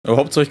Aber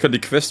Hauptsache ich kann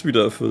die Quest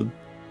wieder erfüllen.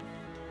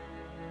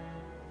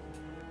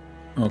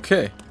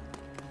 Okay.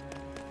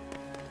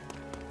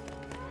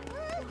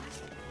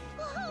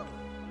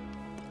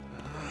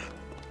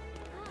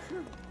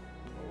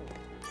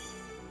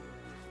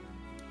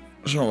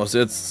 Schauen wir, was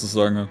er jetzt zu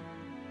sagen hat.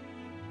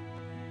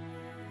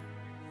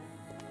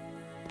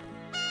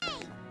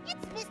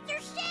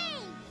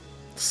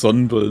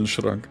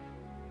 Sonnenbrillenschrank.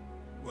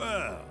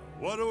 Well,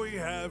 what do we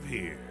have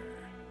here?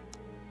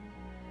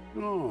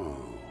 Oh,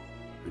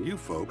 and you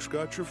folks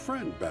got your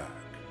friend back.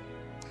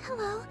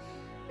 Hello,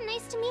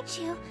 nice to meet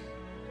you.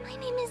 My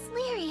name is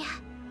Lyria.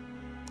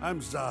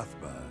 I'm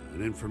Zothba,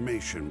 an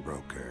information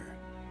broker.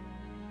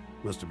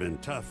 Must have been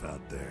tough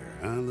out there,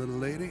 huh, little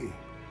lady?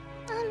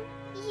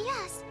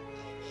 Yes,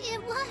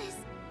 it was.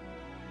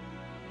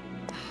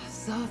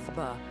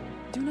 Zothba,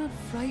 do not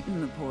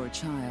frighten the poor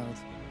child.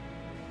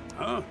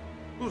 Huh?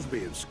 Who's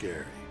being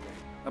scary?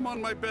 I'm on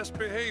my best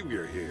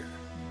behavior here.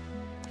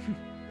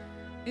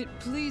 It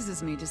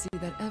pleases me to see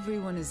that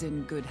everyone is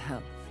in good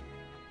health.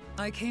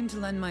 I came to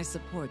lend my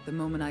support the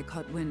moment I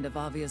caught wind of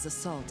Avia's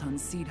assault on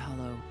Seed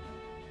Hollow.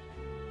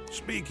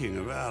 Speaking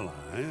of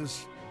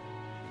allies,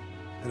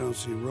 I don't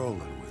see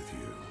Roland with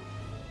you.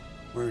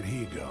 Where'd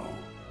he go?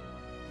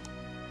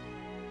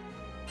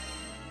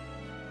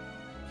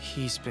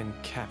 He's been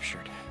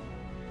captured.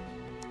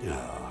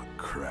 Oh,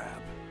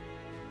 crap.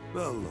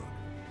 Well, look,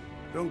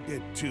 don't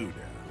get too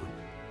down.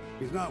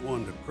 He's not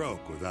one to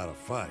croak without a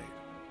fight.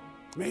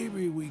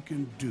 Maybe we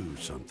can do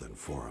something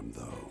for him,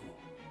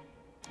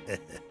 though.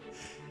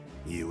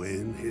 You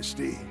in,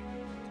 Histy?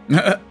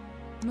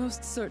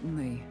 Most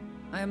certainly.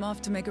 I am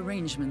off to make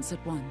arrangements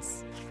at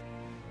once.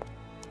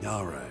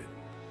 All right.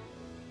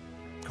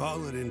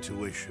 Call it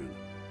intuition,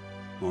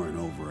 or an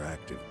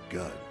overactive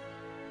gut.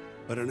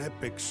 But an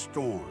epic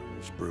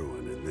storm's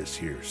brewing in this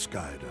here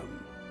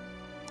skydom.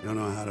 Don't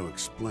know how to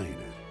explain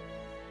it,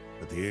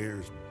 but the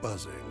air's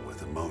buzzing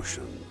with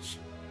emotions.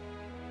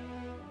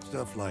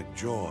 Stuff like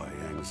joy,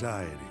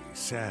 anxiety,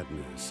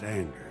 sadness,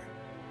 anger.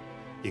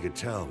 You can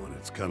tell when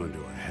it's coming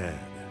to a head.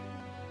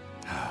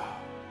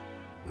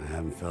 I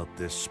haven't felt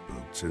this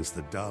spooked since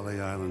the Dolly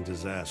Island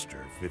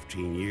disaster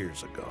 15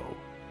 years ago.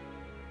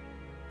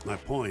 My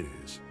point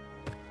is,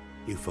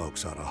 you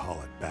folks ought to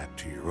haul it back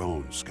to your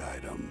own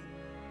skydom.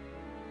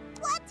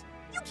 What?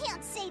 You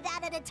can't say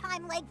that at a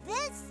time like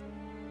this!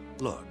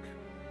 Look,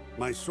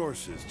 my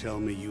sources tell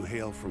me you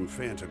hail from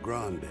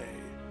Fantagrande.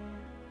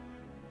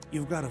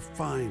 You've got a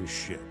fine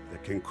ship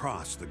that can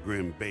cross the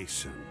Grim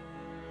Basin.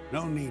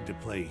 No need to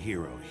play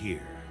hero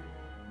here.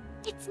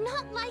 It's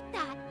not like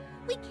that.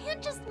 We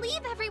can't just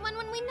leave everyone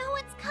when we know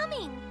it's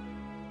coming.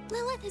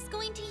 Lilith is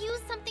going to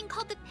use something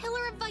called the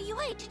Pillar of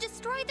Vayoi to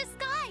destroy the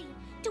sky.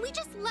 Do we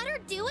just let her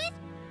do it?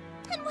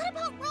 And what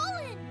about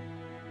Roland?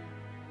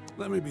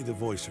 Let me be the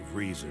voice of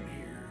reason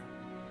here.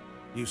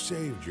 You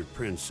saved your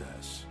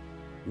princess.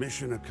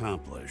 Mission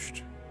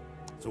accomplished.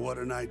 So what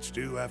do knights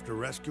do after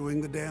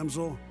rescuing the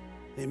damsel?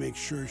 They make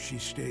sure she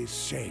stays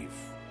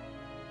safe.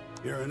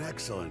 You're an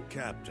excellent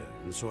captain,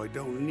 and so I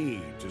don't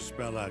need to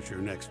spell out your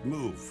next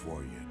move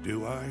for you,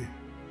 do I?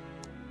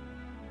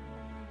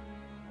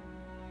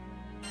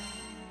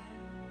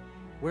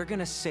 We're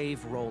gonna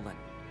save Roland.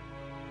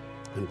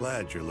 I'm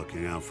glad you're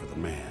looking out for the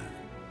man.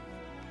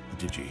 But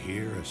did you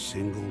hear a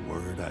single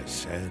word I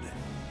said?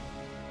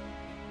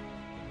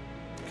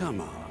 Come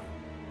on.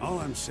 All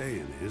I'm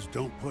saying is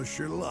don't push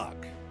your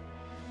luck.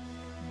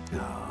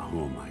 Oh,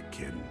 who am I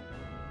kidding?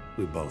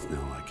 We both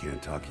know I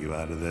can't talk you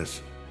out of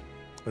this.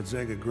 But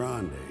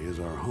Zegagrande is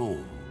our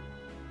home.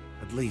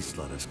 At least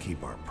let us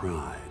keep our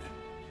pride.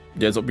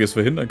 Ja, als ob wir es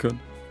verhindern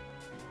können.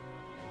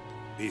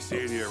 Be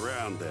seeing you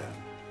around then.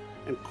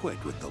 And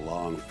quit with the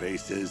long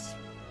faces.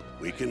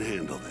 We can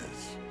handle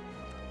this.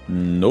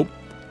 Nope.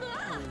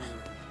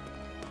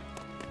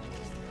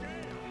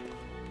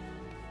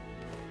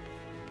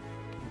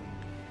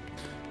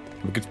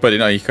 Gibt's bei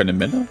denen eigentlich keine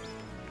Männer?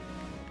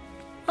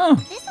 Ah.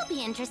 This'll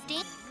be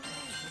interesting.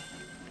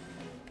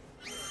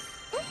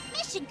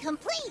 Mission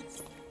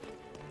complete.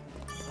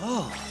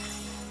 Oh.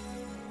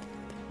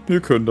 Wir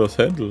können das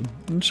handeln.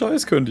 Einen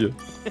Scheiß könnt ihr.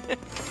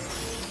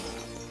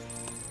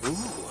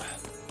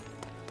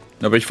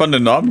 Aber ich fand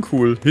den Namen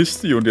cool.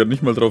 Histi, und die hat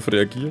nicht mal drauf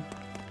reagiert.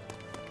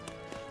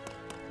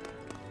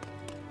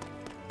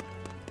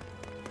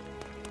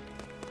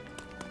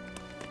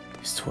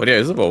 Historia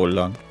ist aber auch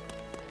lang.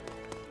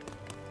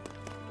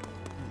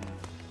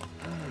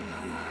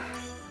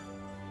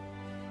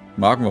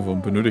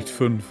 Magenwurm benötigt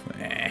 5.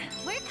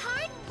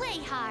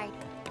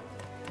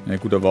 Ja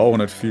gut, da war auch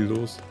nicht viel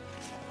los.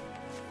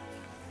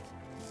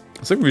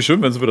 Ist irgendwie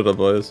schön, wenn sie wieder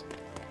dabei ist.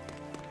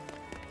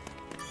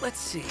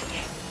 Let's see.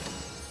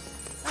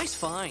 Nice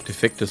find.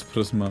 Defektes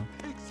Prisma.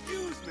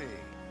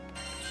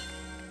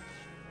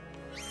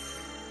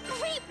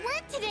 Great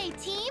work today,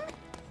 team.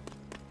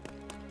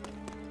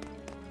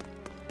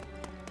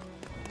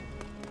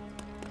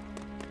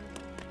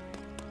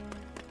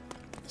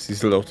 Sie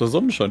ist halt auch der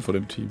Sonnenschein vor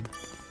dem Team.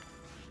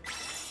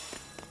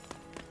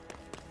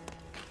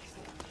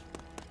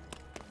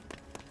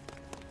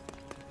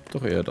 Doch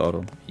doch eher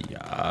darum.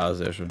 Ja,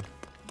 sehr schön.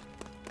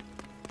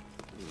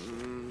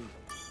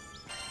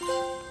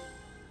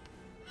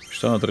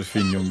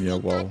 Standard-Refinium,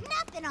 ja, wow.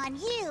 Nothing on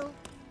you.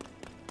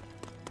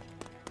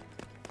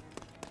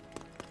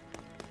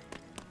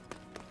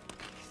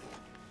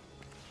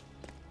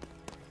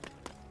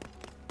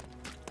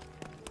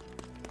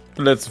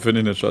 Den letzten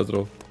finde ich nicht, scheiß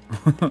drauf.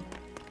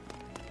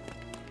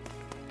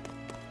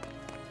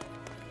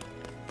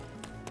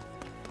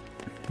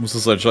 Muss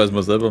das seinen Scheiß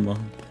mal selber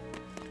machen.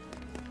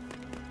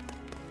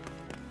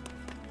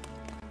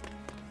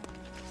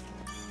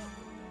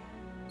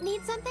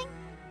 Need something?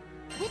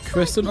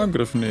 Quest in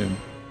Angriff nehmen.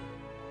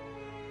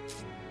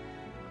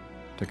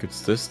 Da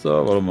gibt's das da.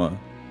 Warte mal.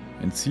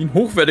 Entziehen.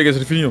 Hochwertiges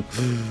Refinium.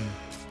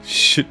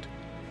 Shit.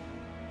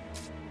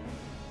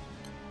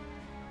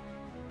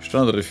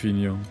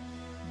 Standard-Refinium.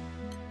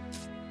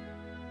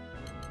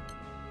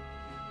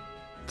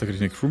 Da krieg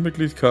ich eine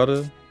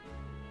Crewmitgliedkarte.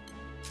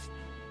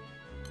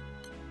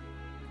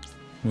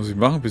 Muss ich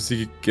machen?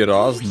 Besiege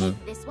Gerasene.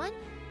 This one?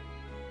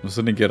 Was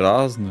sind denn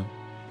Gerasene?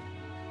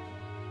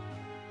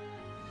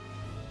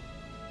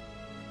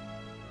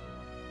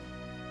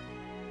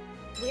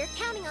 We're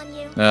counting on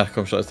you. Ach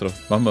komm, scheiß drauf.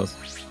 Machen wir's.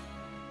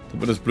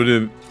 Damit wir das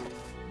blöde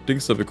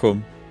Dings da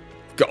bekommen.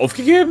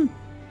 Aufgegeben?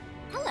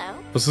 Hello.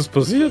 Was ist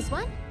passiert? This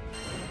one?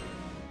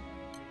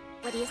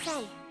 What do you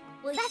say?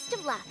 Well, best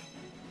of luck.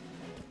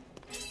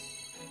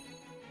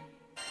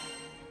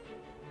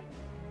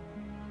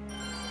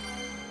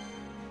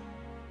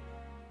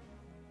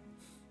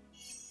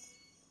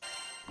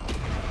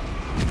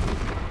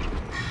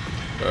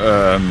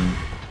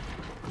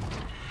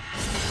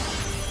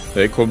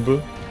 Hey Kumpel.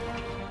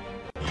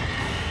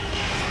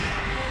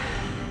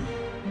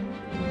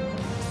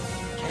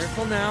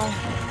 Careful now.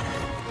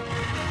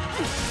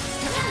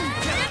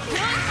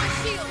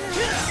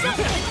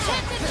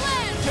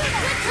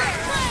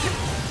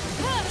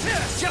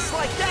 Just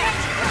like that.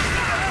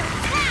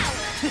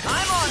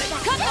 I'm on it.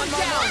 Cut On them my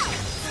down. mark.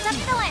 Stuck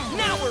the land.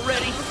 Now we're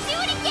ready. Do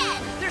it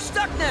again. They're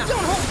stuck now.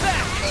 Don't hold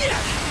back.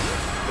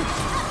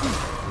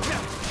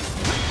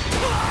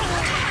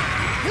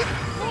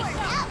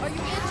 Are you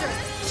injured?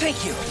 Thank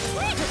you.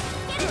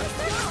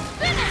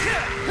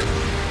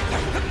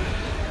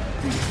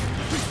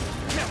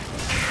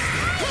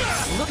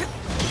 Look at.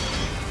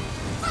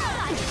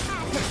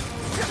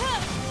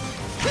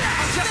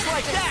 Just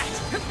like that.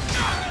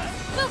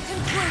 We'll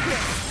conclude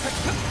this.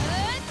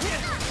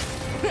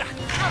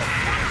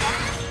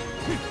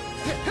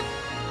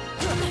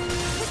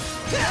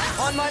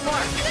 On my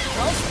mark.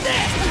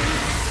 Stay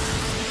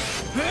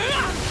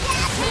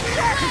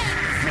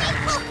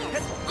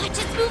focused. Watch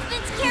its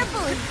movements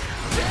carefully.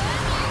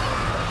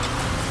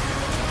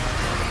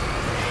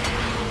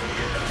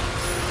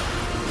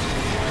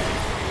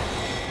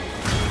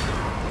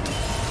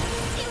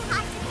 Too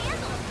hot to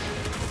handle.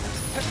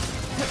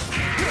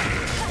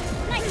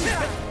 Nice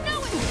try. No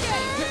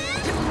escape.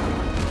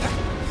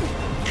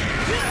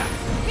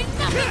 It's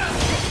nothing.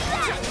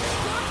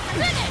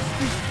 Finish.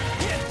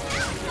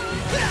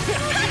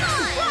 Come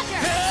on.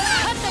 Roger.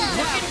 Cut them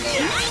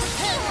down. Nice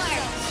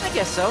teamwork. I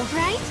guess so.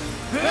 Right?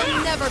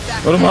 We'll never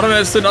back Warum hat er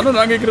jetzt den anderen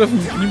angegriffen?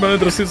 Niemand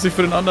interessiert sich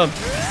für den anderen.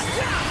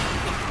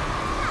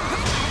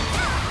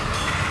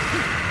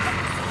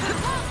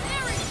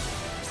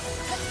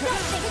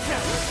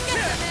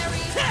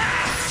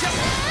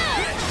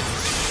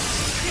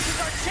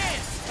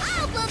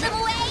 I'll blow them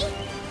away.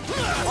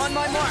 On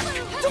my mark.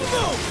 Don't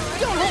move.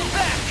 Don't hold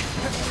back.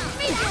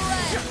 Meet your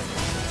leg.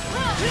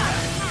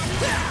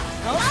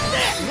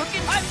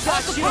 I've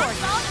got you.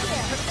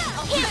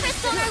 Can't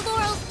rest on our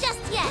laurels just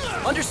yet.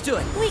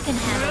 Understood. We can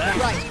handle that.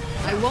 Right.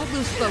 I won't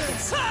lose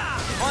focus.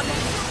 On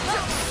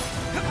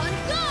On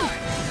guard.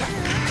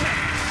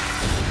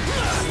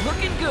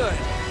 looking good.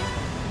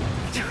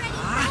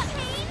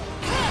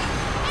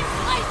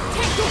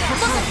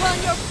 Look upon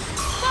your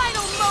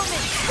final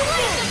moment.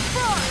 Squeeze and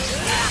frost.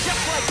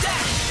 Just like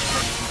that.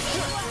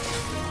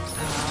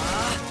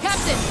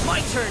 Captain! My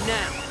turn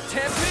now.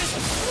 Tempest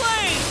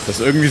flame. Das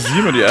ist irgendwie sie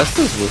immer die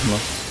erste ist, wo es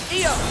macht.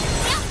 Eo.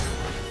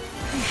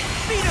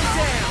 Beat him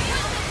down.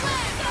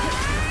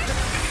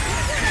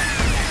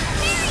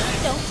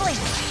 Don't blink.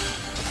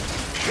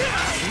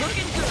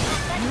 Looking good.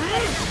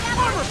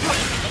 Armor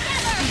punch.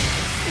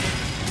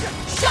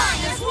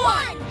 Shine as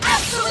one.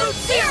 Absolute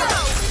zero.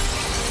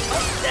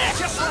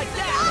 Just like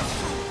that.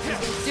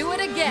 Do it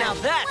again! Now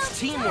that's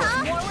teamwork.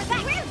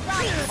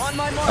 On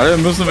my mark. Alle, wir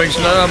müssen ein wenig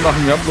schneller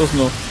machen, wir haben bloß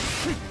noch.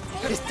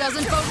 This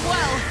doesn't bode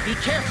well! Be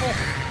careful.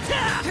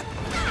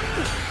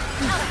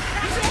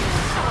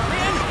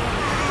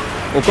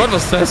 Oh Gott,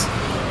 was ist das?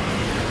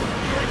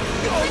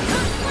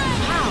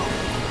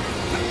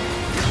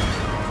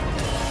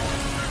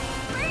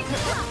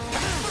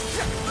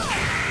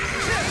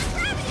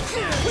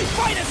 We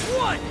fight as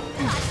one.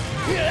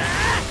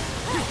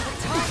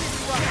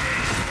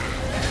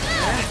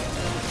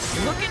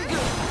 Looking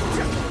good.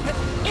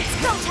 It's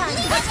go time.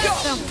 Let's go.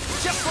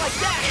 Just like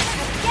that.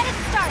 Get it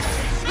started.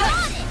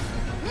 On it.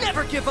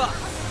 Never give up.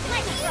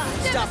 Nice try.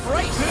 Stop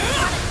right.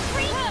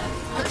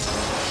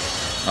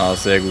 Ah,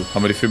 sehr gut.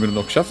 Haben wir die 4 Minuten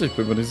noch geschafft? Ich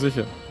bin mir nicht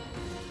sicher.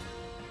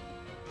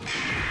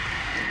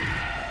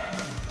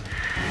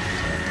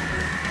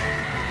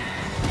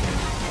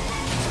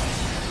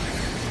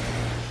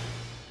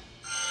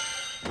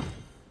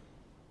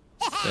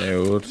 Sehr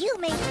gut.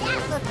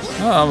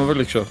 Ah, haben wir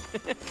wirklich geschafft.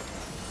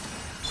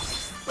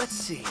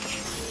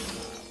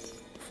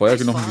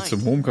 Feuerknochen wie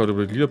zum Home,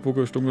 über die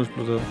Gliederbucke,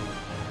 Stummelsplitter.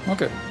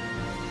 Okay.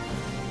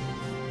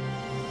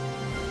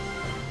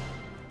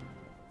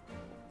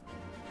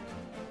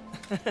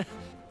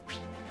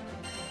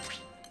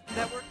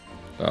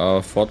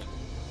 Ja, fort.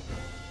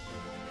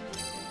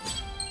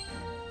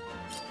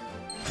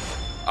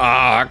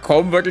 Ah,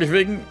 komm, wirklich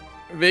wegen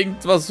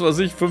was weiß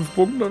ich, 5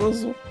 Punkten oder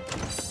so.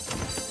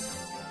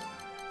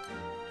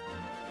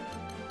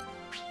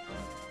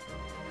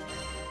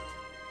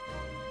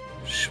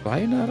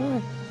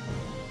 Schweinerei.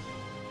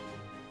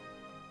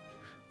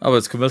 Aber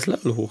jetzt können wir das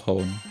Level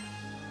hochhauen.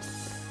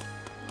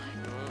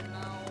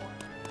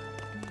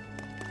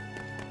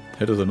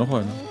 Hätte da noch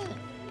einer.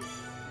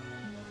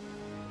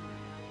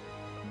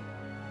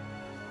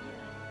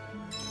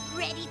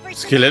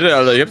 Skelette,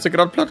 Alter, ich hab's ja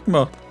gerade platt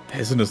gemacht.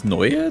 Hä, sind das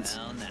neue jetzt?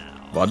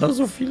 Waren da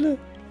so viele?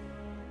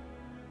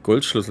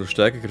 Goldschlüssel,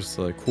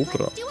 Stärkekristall,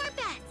 Cobra.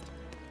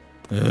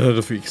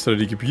 Dafür extra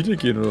die Gebiete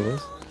gehen oder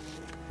was?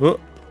 Oh.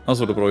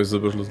 Achso, da brauche ich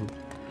Silberschlüssel.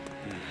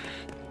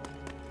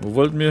 Wo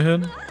wollten wir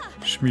hin?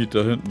 Schmied,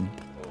 da hinten.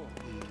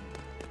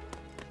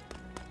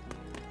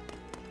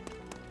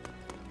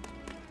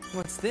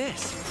 What's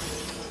this?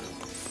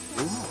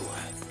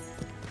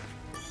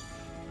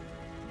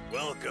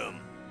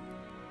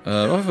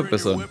 Waffe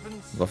verbessern.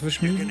 Waffe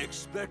schmieden?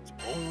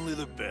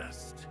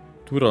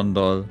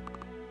 Durandal.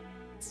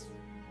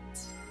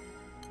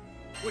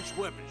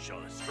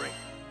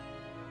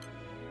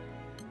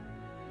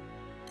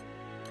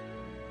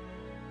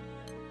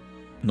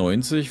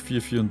 90,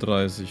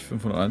 434,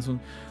 501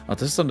 und... Ah,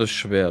 das ist dann das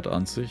Schwert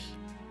an sich.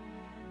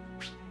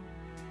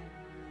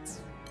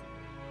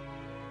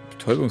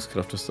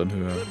 Betäubungskraft ist dann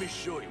höher.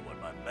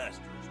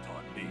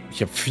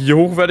 Ich habe 4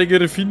 hochwertige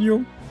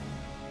Refinium.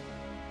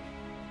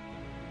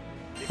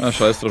 Ah,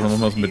 scheiß drauf,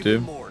 noch was mit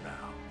dem.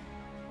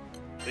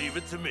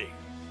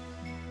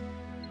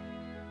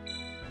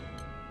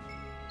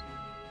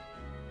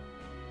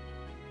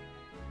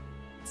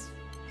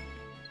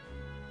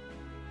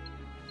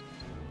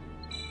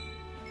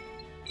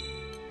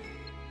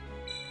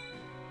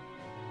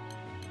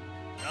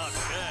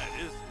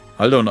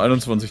 Alter, und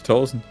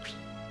 21.000.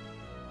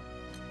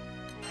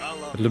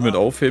 Limit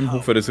aufheben,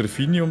 hochwertiges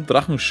Refinium,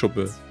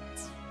 Drachenschuppe.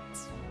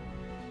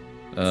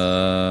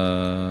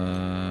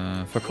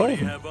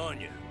 Verkaufen.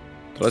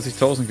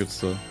 30.000 gibt's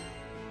da.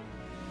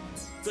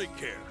 Wir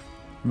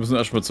müssen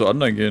erstmal zu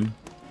anderen gehen.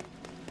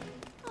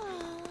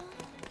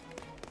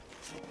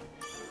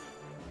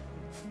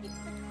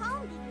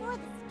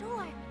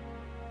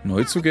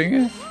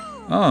 Neuzugänge?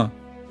 Ah,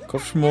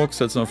 Kopfschmuck,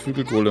 seltsamer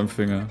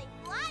Flügelgolemempfänger.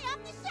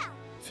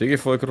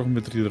 Fegefeuerkrochen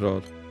mit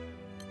Riedrad.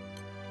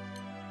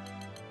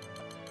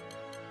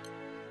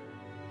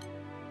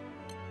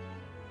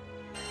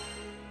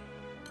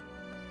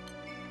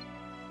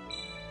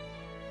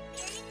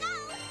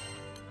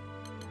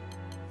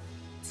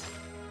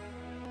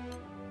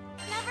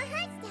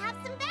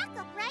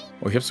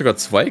 Oh, ich habe sogar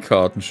 2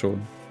 Karten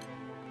schon.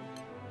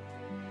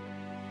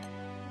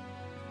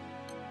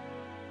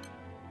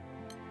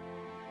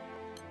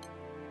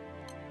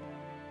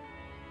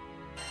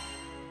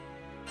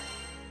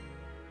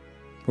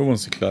 Holen wir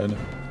uns die kleine.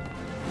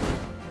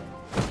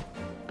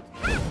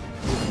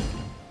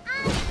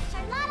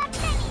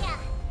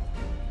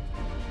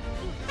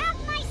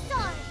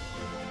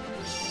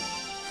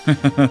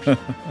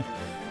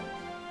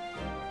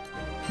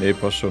 Nee,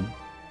 passt schon.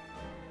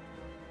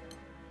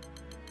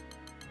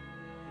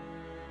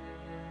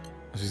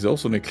 Das ist auch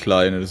so eine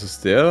kleine. Das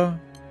ist der.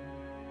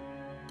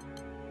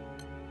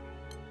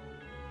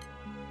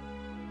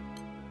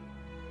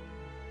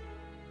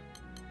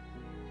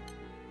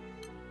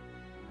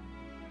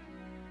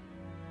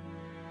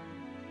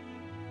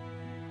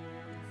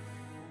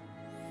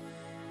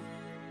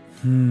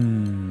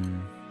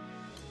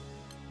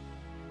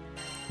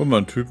 Guck mal,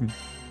 einen Typen.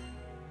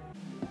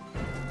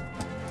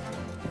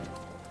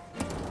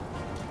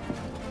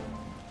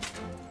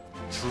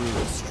 True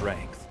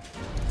strength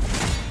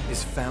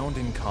is found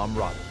in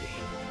camaraderie.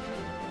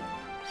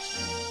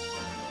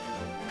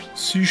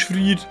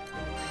 Siegfried.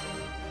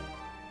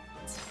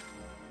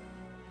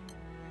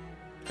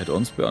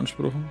 Add-ons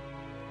beanspruchen?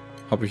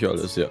 Hab ich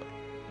alles, ja.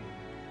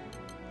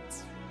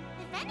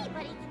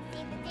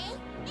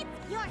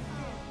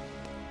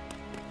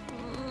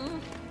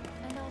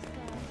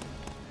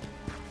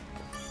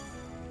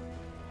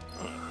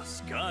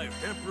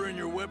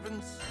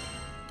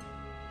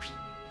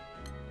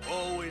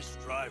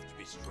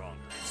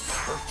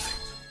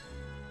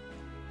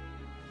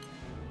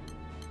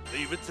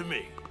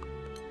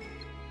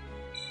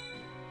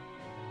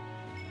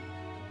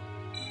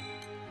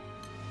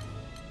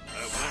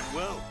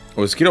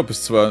 Oh, es geht auch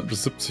bis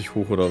 70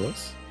 hoch, oder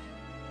was?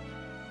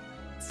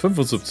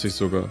 75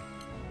 sogar.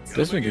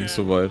 Deswegen ging es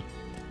so weit.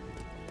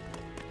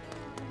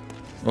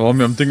 Oh,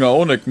 wir haben Dinge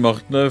auch nicht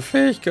gemacht, ne?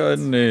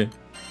 Fähigkeiten, nee.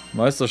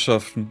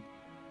 Meisterschaften.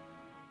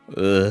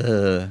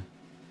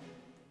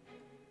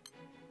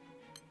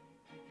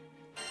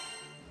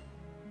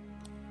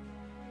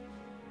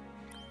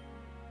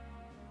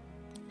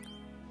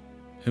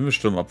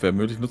 Himmelsturmabwehr.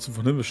 Möglich Nutzen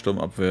von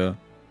Himmelsturmabwehr.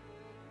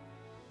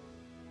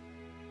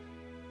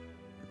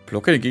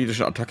 Blocke die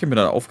gegnerische Attacke mit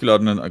einer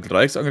aufgeladenen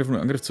Dreiecksangriff und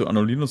Angriff zu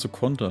annullieren und zu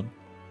kontern.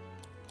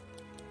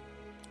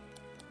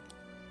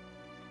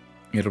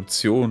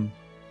 Eruption.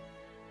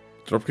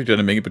 Dropkick, der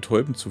eine Menge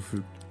Betäuben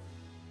zufügt.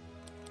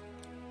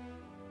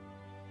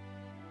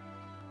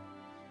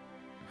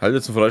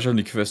 Halte zum Freischalten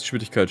die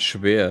Questschwierigkeit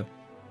schwer.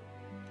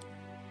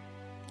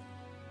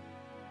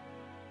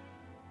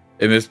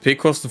 MSP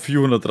kosten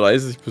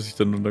 430, bis ich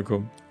dann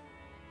runterkomme.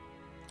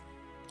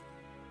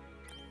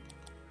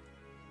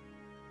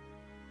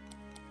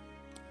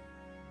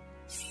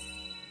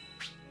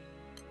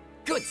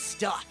 Good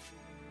stuff.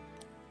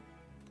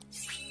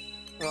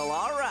 Well,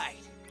 all right.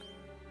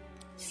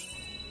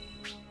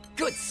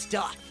 Good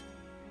stuff.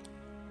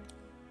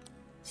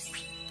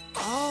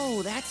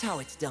 Oh, that's how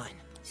it's done.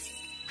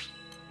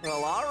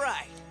 Well, all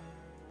right.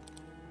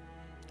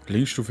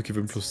 Linkstufe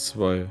gewinnt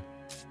 +2.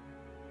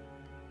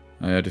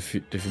 Naja,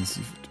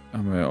 defensiv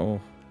haben wir ja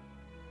auch.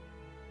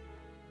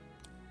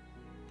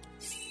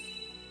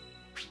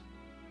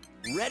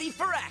 Ready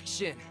for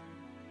action.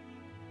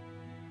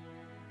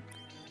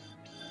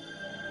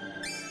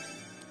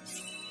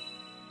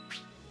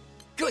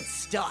 Good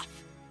stuff.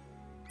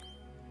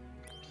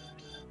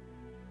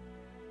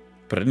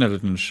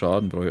 Brennerlichen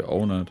Schaden brauche ich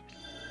auch nicht.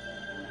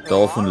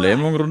 Dauer von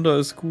Lähmung runter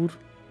ist gut.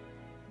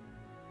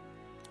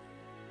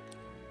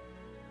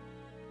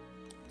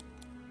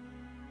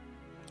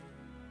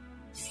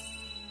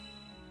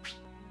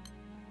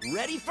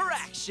 Ready for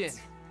action.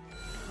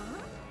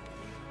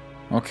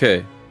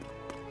 Okay.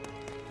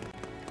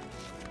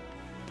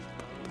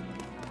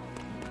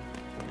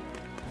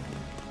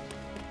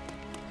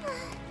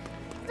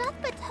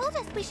 Cuthbert told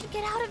us we should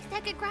get out of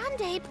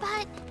Zegagrande,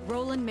 but...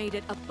 Roland made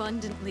it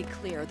abundantly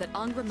clear that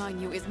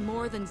Angramanyu is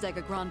more than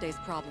Zegagrande's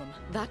problem.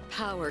 That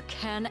power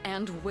can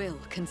and will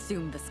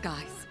consume the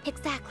skies.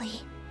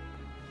 Exactly.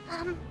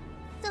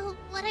 So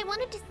what I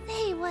wanted to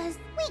say was...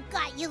 We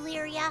got you,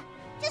 Lyria.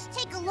 Just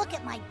take a look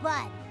at my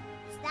butt.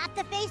 Is that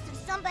the face of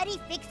somebody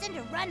fixing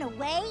to run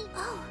away?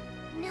 Oh,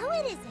 no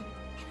it isn't.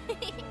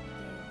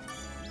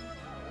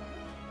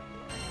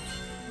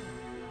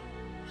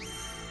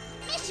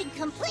 Mission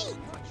complete!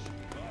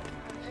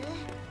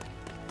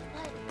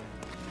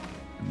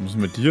 Was ist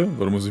mit dir?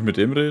 Warum muss ich mit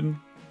dem reden?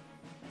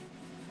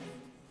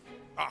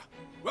 Ah,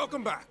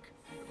 welcome back.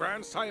 The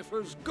Grand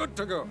Cipher's good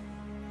to go.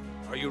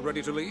 Are you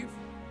ready to leave?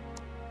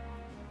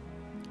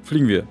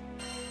 Fliegen wir.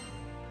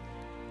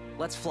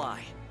 Let's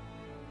fly.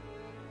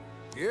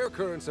 The air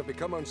currents have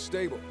become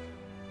unstable.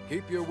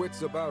 Keep your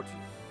wits about you.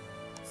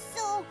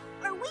 So,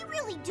 are we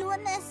really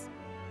doing this?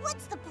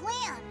 What's the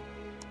plan?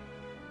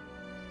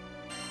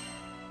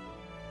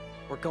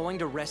 We're going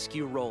to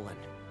rescue Roland.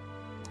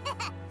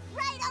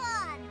 Right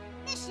on!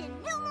 Mission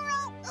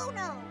numero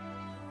uno!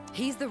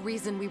 He's the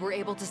reason we were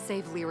able to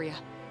save Lyria.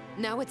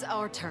 Now it's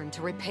our turn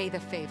to repay the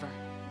favor.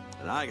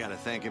 And I gotta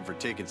thank him for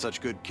taking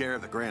such good care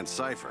of the Grand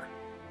Cipher.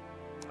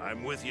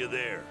 I'm with you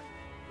there.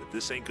 But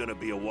this ain't gonna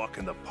be a walk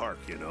in the park,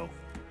 you know?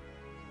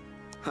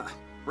 Ha!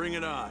 Bring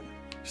it on.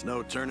 There's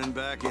no turning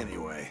back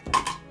anyway.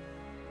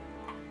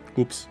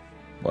 Ups.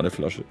 War eine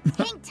Flasche.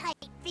 Hang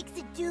tight,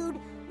 fix-it dude.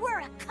 We're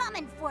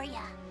a-coming for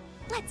ya.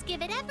 Let's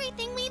give it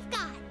everything we've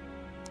got.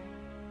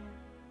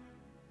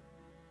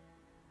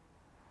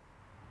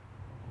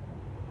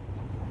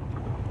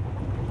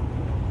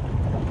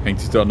 Hängt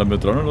sich der andere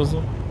mit dran oder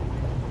so?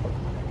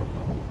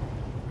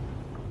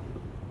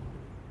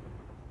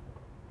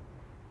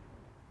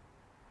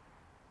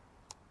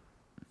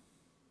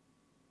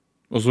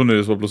 Achso, ne,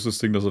 das war bloß das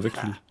Ding, dass er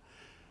wegfliegt.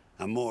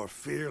 A more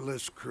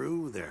fearless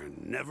crew there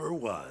never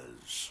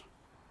was.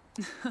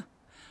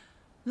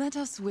 Let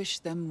us wish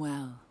them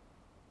well.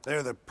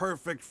 They're the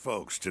perfect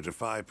folks to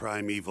defy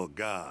primeval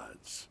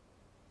gods.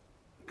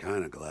 I'm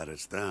kinda glad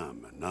it's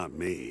them and not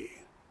me.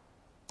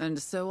 And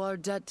so our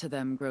debt to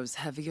them grows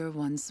heavier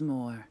once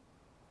more.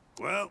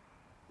 Well,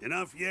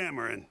 enough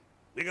yammering.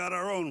 We got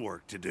our own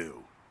work to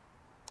do.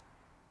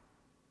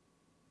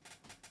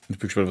 Ich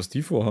bin gespannt, was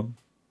die vorhaben.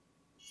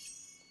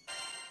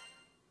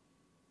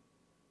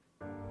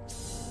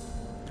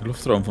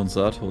 Luftraum von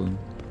Saat holen.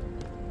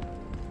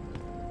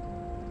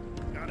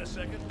 Got a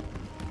second?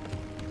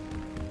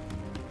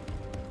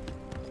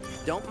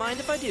 Don't mind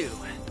if I do.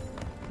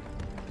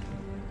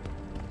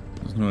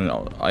 Dass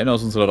nur einer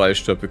aus unserer Reihe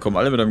stirbt. Wir kommen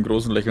alle mit einem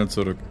großen Lächeln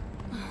zurück.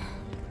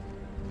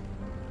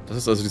 Das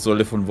ist also die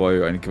Säule von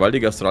Vayoi. Ein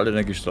gewaltiger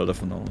Astralenergie strahlt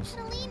davon aus.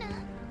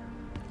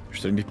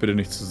 Streng dich bitte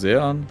nicht zu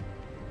sehr an.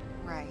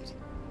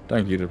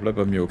 Danke, Lieder. Bleib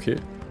bei mir, okay?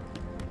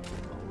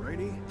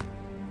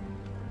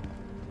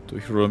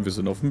 Durchrollen, wir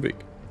sind auf dem Weg.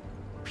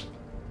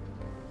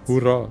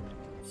 Hurra!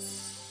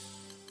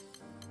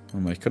 Warte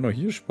mal, ich kann doch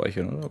hier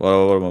speichern, oder?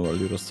 Warte mal,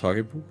 hier das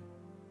Tagebuch.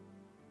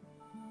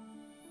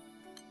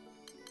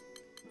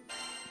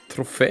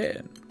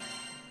 Trophäen.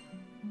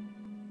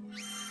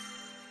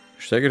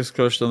 Stärkeres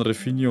Klasse Standard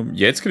Refinium.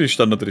 Jetzt kriege ich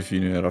Standard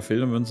Refinium. Ja, da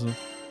fehlen Münze.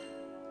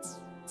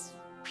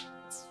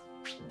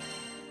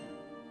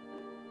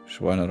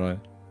 Schweinerei.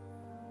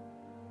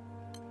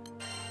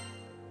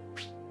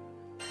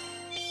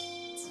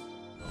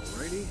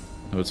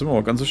 Aber jetzt sind wir auch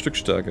ein ganzes Stück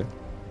stärker.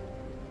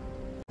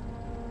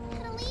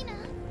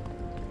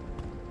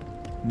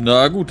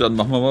 Na gut, dann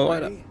machen wir mal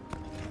weiter.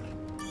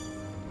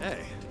 Hey,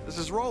 this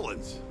is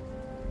Roland's.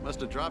 Must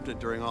have dropped it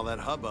during all that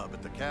hubbub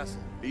at the castle.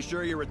 Be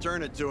sure you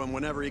return it to him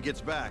whenever he gets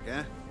back,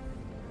 eh?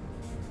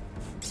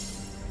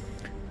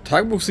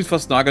 Tagebuch sieht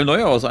fast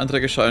nagelneu aus.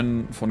 Einträge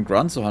scheinen von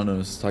Grant zu handeln.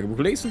 Das Tagebuch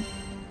lesen.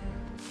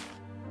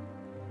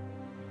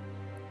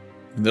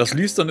 Wenn du das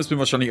liest, dann ist mir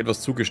wahrscheinlich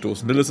etwas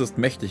zugestoßen. Lilith ist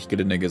mächtig,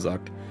 gelinde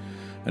gesagt.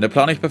 Wenn der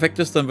Plan nicht perfekt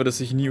ist, dann wird es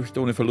sich nie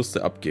ohne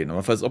Verluste abgehen.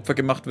 Aber falls Opfer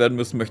gemacht werden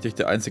müssen, möchte ich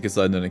der Einzige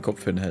sein, der den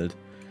Kopf hinhält.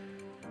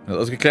 Wenn das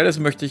also geklärt ist,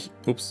 möchte ich...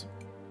 Ups.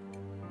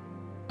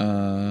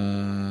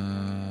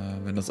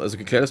 Wenn das also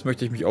geklärt ist,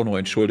 möchte ich mich auch noch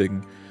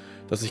entschuldigen,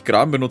 dass ich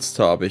Gram benutzt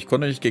habe. Ich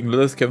konnte nicht gegen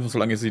Lilith kämpfen,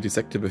 solange sie die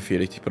Sekte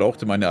befehligt. Ich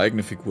brauchte meine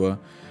eigene Figur.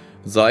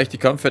 Als ich die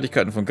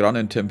Kampffertigkeiten von Gran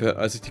in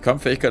Tempera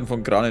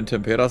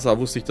sah,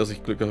 wusste ich, dass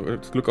ich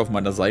Glück auf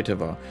meiner Seite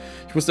war.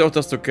 Ich wusste auch,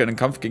 dass du keinen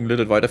Kampf gegen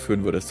Lilith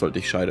weiterführen würdest, sollte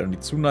ich scheitern. Die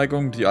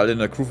Zuneigung, die alle in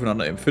der Crew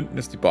voneinander empfinden,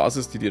 ist die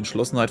Basis, die die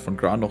Entschlossenheit von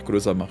Gran noch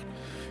größer macht.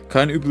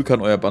 Kein Übel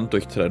kann euer Band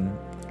durchtrennen.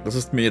 Das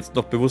ist mir jetzt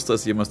noch bewusster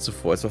als jemals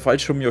zuvor. Es war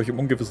falsch von mir, euch im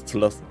Ungewissen zu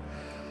lassen.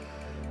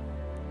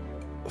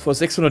 Vor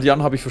 600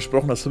 Jahren habe ich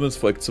versprochen, das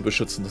Himmelsvolk zu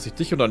beschützen. Dass ich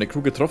dich und deine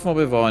Crew getroffen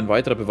habe, war ein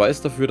weiterer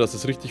Beweis dafür, dass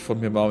es richtig von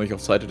mir war, mich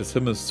auf Seite des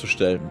Himmels zu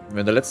stellen.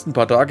 Während der letzten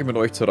paar Tage mit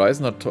euch zu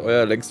reisen, hat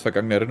euer längst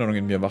vergangene Erinnerung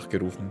in mir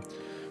wachgerufen.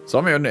 Es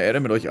war mir eine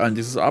Ehre, mit euch allen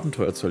dieses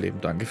Abenteuer zu erleben.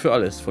 Danke für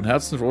alles. Von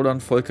Herzen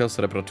Roland, Volkers,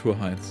 Reparatur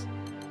Heinz.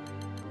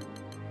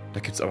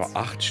 Da gibt es aber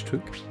 8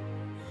 Stück.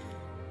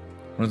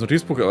 Und das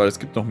Notizbuch, aber es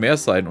gibt noch mehr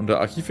Seiten. Unter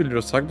Archiv in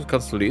das Tagebuch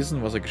kannst du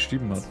lesen, was er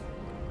geschrieben hat.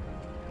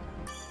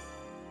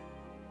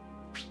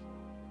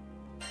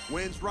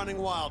 Wind's running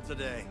wild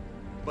today,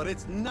 but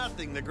it's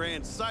nothing the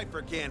Grand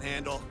Cipher can't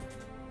handle.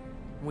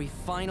 We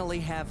finally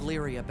have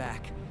Lyria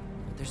back.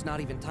 There's not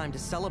even time to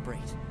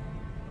celebrate.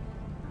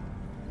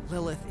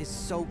 Lilith is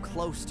so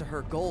close to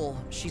her goal,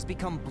 she's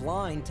become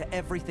blind to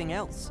everything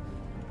else.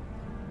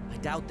 I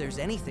doubt there's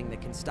anything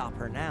that can stop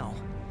her now.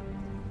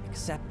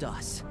 Except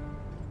us.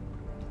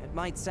 It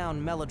might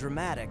sound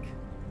melodramatic,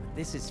 but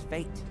this is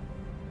fate.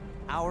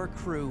 Our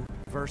crew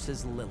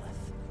versus Lilith.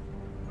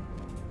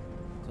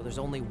 So there's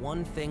only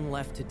one thing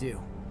left to do.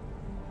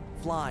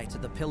 Fly to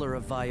the Pillar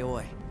of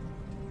Vayoi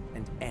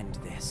and end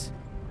this.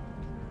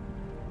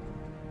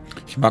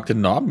 Ich mag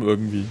den Namen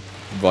irgendwie.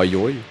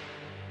 Vayoi.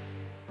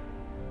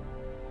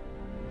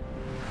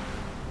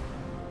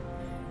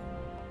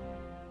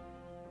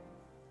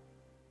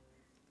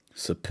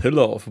 The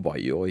Pillar of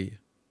Vayoi.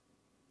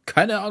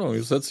 Keine Ahnung,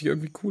 das hört sich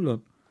irgendwie cool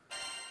an.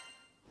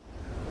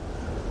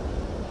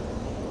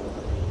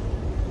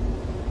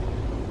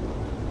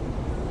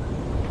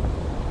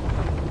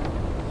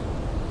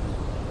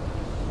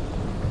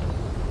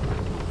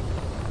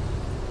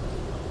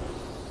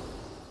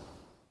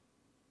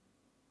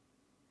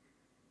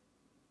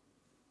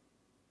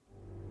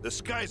 The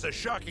sky's a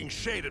shocking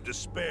shade of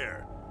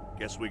despair.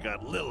 Guess we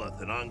got Lilith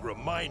and Angra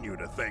Mainyu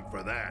to thank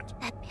for that.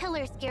 That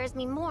pillar scares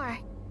me more.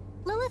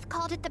 Lilith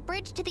called it the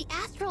bridge to the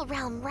astral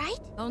realm, right?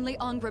 Only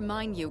Angra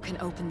Mainyu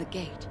can open the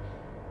gate.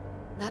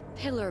 That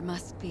pillar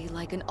must be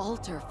like an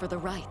altar for the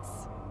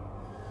rites.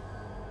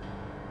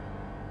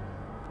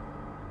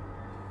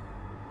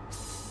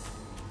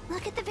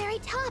 Look at the very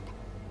top.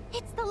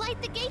 It's the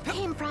light the gate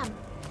came from.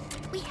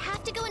 We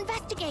have to go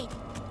investigate.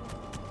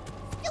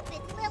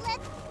 Stupid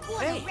Lilith!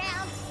 Fooling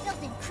around,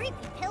 building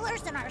creepy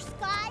pillars in our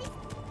skies.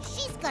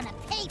 She's gonna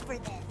pay for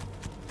this.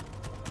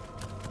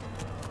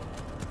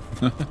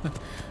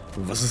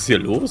 Was ist hier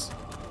los?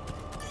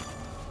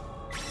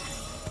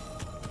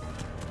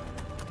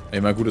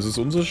 Ey, mal gut, das ist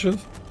unser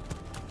Schiff.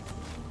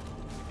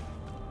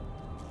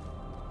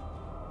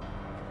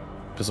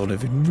 Das ist auch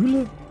eine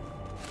Windmühle.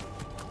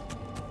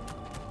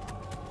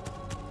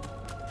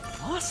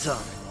 Awesome.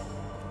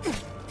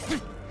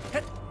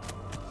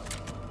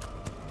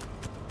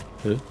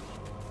 Hä?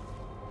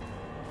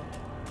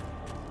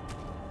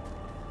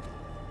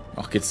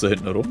 Ach, geht's da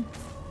hinten rum?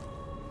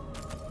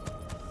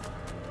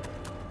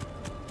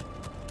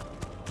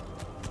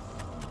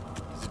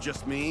 Is it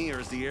just me, or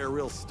is the air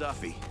real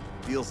stuffy?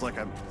 Feels like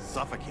I'm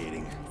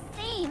suffocating.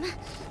 Same.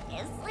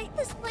 It's like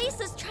this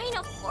place is trying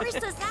to force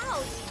us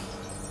out.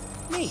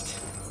 Neat.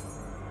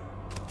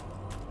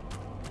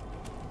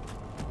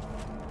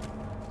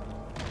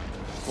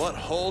 What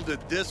hole did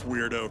this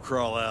weirdo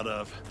crawl out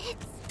of?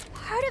 It's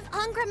part of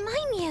Angra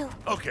Mainyu.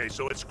 Okay,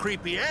 so it's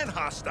creepy and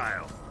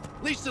hostile.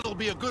 At least it'll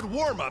be a good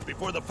warm-up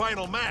before the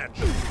final match.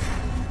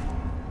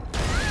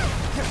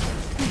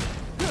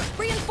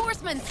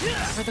 Reinforcements!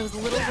 Are those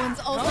little ones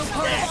also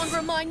part of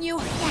Angra Mainyu?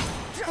 Yes,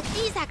 but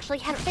these actually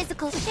have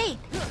physical shape.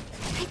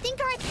 I think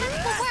our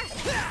attack will work.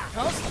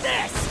 How's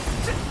this?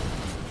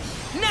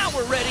 Now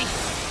we're ready.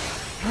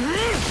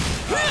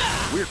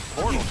 Weird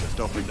portal just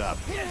opened up.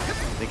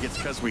 Think it's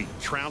because we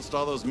trounced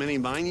all those mini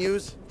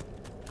mine-use?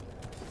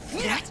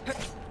 What?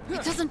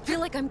 It doesn't feel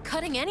like I'm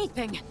cutting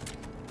anything.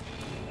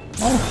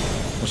 Oh.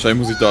 Wahrscheinlich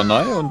muss ich da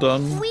rein und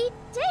dann... We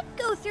did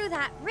go through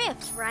that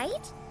rift,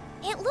 right?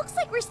 It looks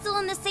like we're still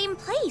in the same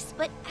place,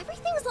 but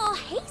everything's all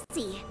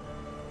hazy.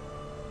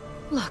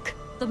 Look,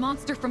 the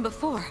monster from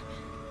before.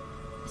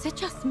 Is it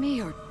just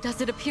me, or does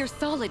it appear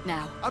solid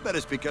now? I bet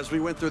it's because we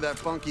went through that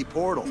funky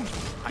portal.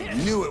 I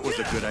knew it was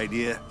a good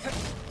idea.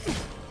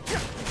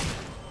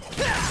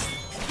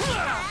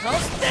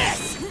 How's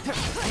this?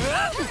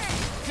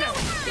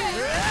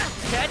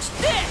 Catch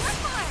this!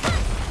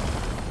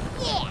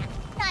 Yeah,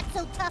 not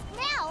so tough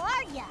now,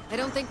 are ya? I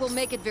don't think we'll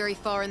make it very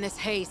far in this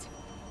haze.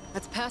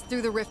 Let's pass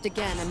through the rift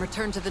again and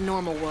return to the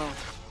normal world.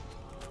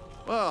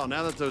 Well,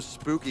 now that those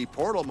spooky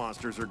portal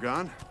monsters are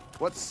gone,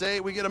 let's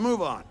say we get a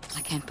move on.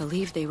 I can't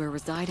believe they were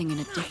residing in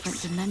a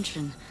different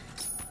dimension.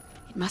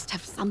 It must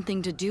have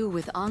something to do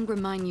with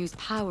Angramainu's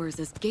powers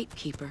as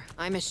gatekeeper.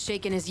 I'm as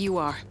shaken as you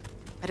are,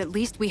 but at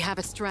least we have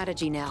a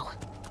strategy now.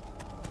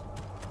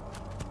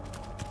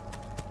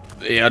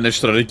 Ja, eine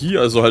Strategie,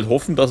 also halt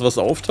hoffen, dass was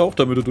auftaucht,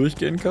 damit du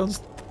durchgehen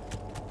kannst.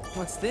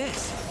 What's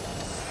this?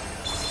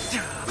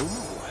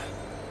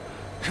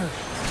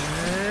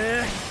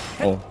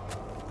 Oh.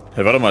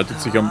 Hey, warte mal,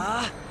 tut sich am...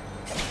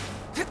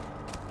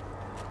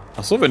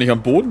 Achso, wenn ich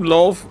am Boden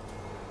laufe,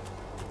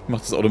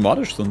 macht das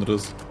automatisch so einen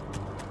Riss.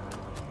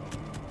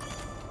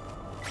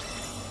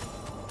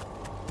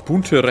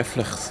 Bunte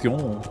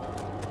Reflexion.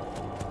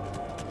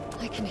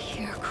 I can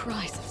hear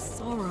cries of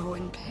sorrow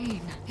and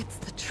pain. It's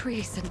the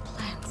trees and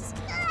plants.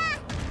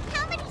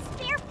 How many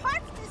spare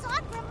parts does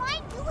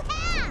Angramainu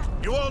have?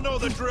 You all know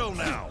the drill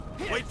now.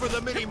 Wait for the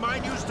mini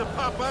mine-use to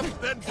pop up,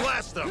 then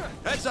blast them.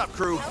 Heads up,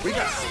 crew. We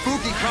got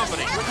spooky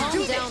company.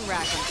 Calm down,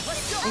 Rackham.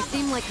 They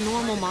seem like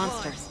normal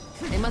monsters.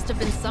 They must have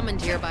been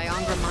summoned here by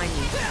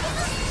Angramainu.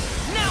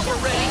 Now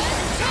we're ready!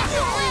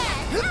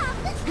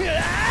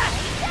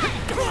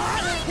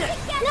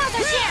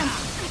 Another chance!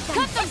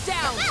 Cut them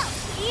down!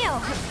 Ew,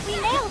 we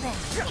nailed it!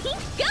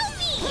 Go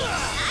me!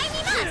 I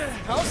mean us!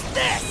 How's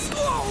this?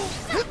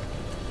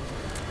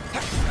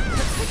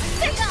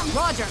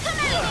 Roger! Come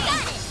on,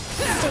 got it!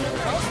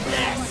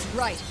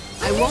 Right.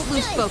 I won't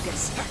lose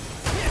focus.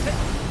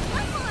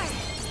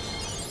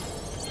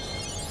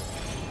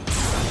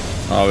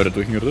 Ah, wieder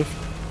durch den Riff.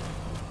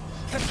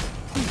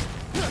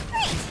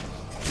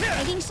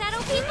 Fighting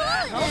shadow people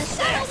in the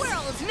shadow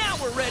world. Now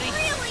we're ready!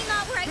 Really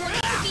not where I want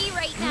to be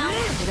right now.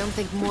 I don't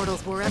think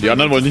mortals were ever Die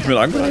anderen wollen nicht mehr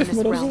meant to angreifen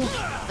step foot in oder this so?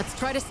 realm. Let's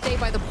try to stay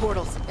by the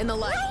portals, in the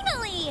light.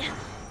 Finally!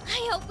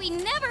 I hope we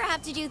never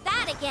have to do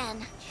that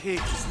again.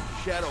 Jeez,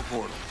 shadow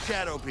portal,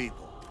 shadow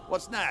people.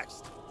 What's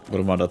next?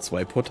 Oder waren da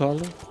zwei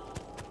Portale?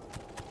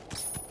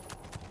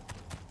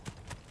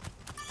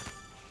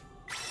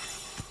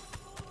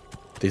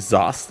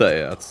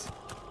 Desastererz.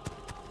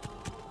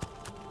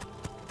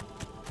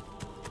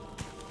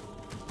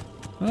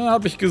 Ja,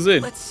 hab ich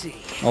gesehen.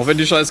 Auch wenn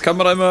die scheiß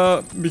Kamera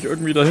immer mich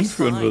irgendwie dahin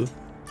führen will.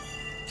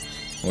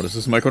 Oh, das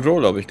ist mein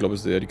Controller, aber ich glaube,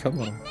 es ist eher die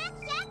Kamera.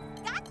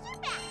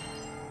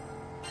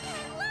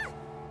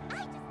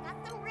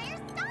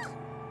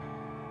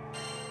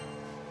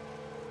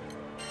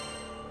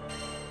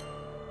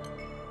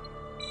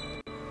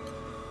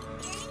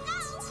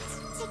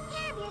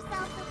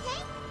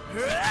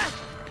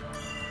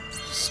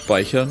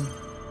 Speichern.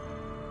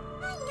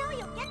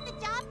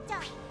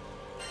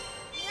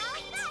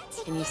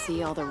 Can you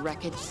see all the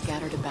wreckage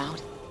scattered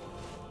about?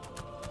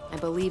 I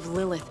believe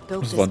Lilith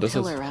built Was war this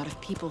das pillar out of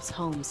people's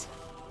homes.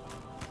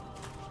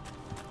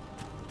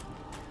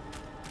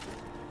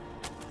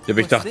 Ja,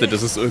 aber ich dachte,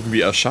 das ist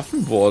irgendwie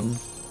erschaffen worden.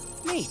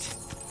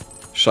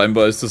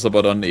 Scheinbar ist das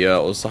aber dann eher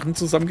aus Sachen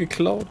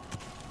zusammengeklaut.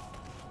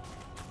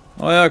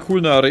 Ah ja, cool,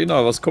 eine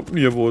Arena. Was kommt denn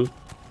hier wohl?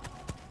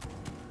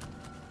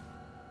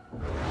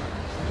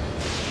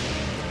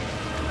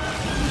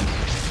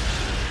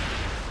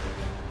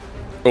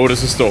 Oh,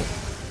 das ist doch...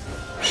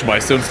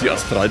 Schmeißt er uns die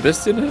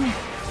Astralbestien hin?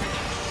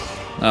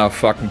 Ah,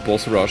 fucking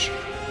Boss Rush.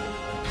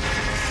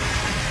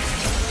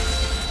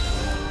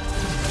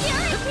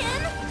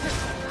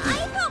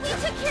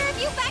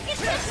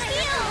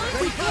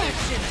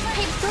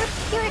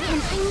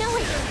 Hurricane, I know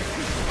it.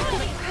 But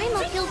the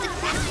primal feels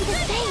exactly the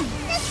same.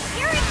 This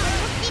hurricane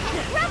looks even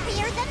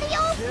grumpier than the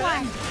old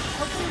one.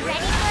 Hope you're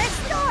ready for a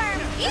storm.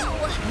 Ew!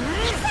 What's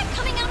that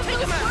coming out of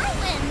those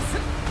whirlwinds?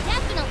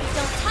 Definitely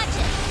don't touch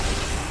it.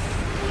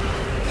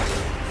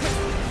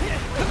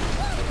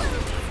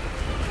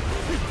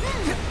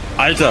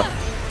 Alter!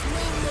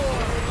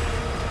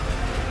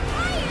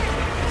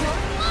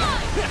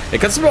 Ey,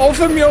 kannst du mal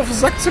aufhören, mir auf den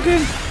Sack zu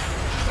gehen?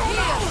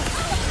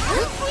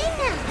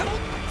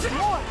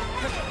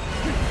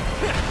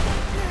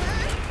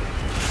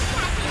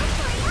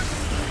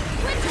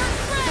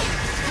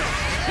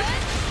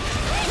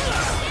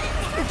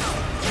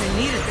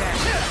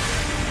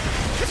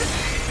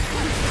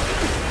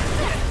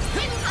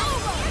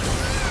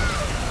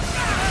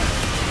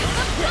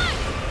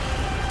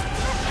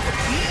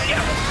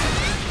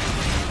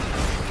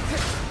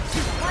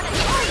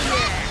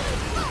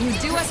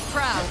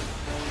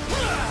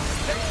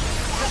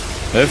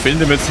 Fehlen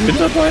dem jetzt die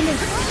Hinterbeine?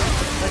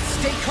 Let's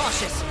stay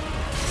cautious.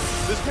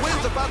 This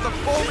wind's about to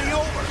blow me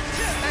over.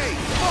 Hey,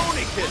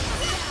 phony kid.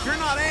 If you're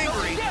not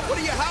angry, what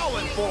are you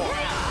howling for?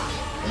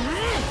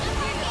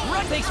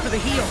 Thanks for the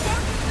heal.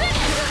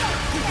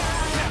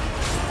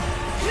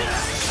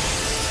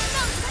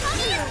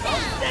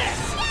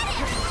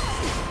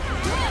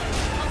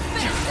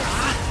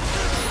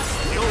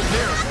 The old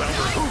mare smelled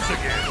her hooves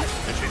again,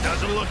 and she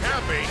doesn't look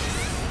happy.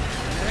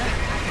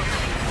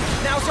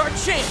 Now's our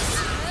chance.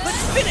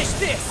 Let's finish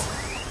this.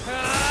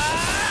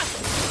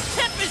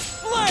 Tempest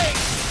Flame.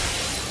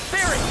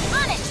 Barry,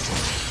 On it!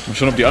 Mal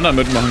schauen, ob die anderen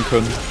mitmachen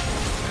können.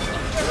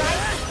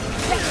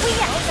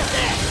 Catalina!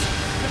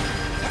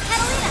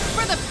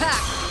 For the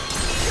pack!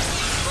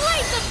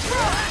 Blaze of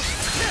Frost!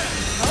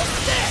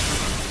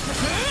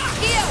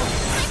 Heal!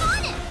 I'm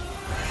on it!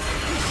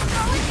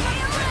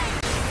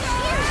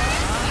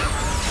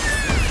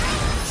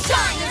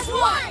 Shine as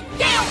one!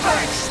 Gale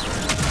Burst!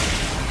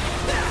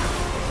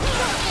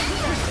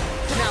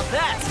 now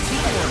that's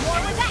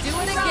teamwork. Do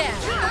it again!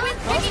 The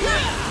wind's picking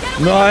up! Get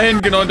away!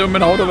 Nein, genau, der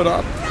haut er wieder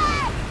ab.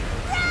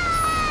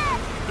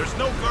 There's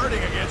no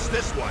guarding against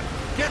this one.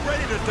 Get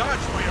ready to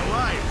dodge for your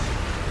lives.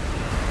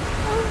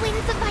 Oh,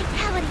 wings of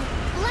vitality,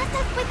 bless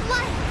us with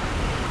life.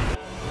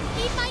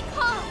 Heed my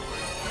call.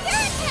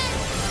 Hurricane!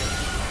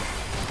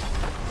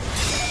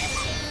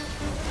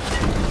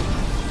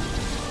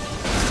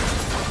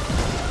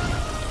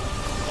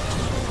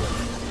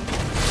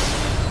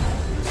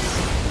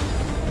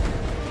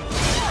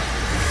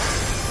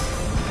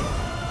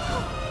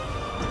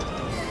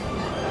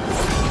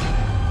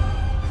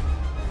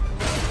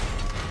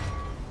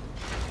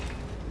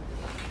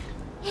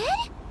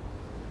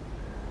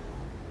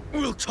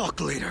 We'll talk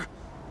later.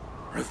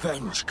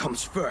 Revenge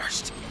comes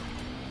first.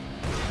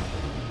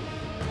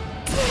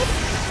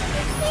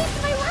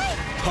 Saved my life!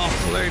 Talk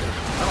later.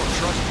 I don't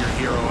trust your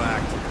hero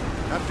act.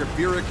 After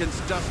Burican's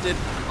dusted,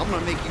 I'm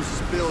gonna make you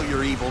spill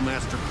your evil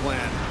master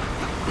plan.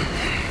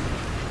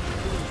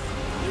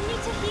 You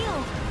need to heal.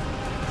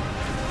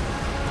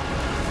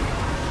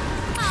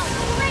 Oh,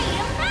 great!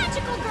 A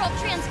magical girl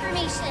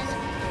transformation!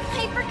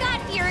 I forgot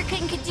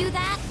Burican could do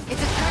that.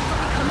 It's a threat to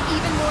become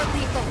even more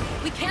lethal.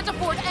 We can't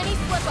afford any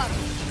slip-ups.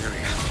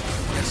 Area.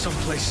 Get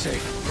someplace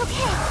safe.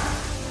 Okay.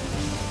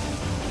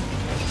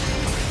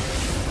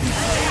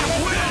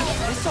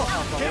 This'll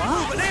help a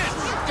lot.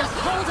 Just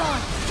hold on.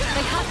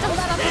 They have to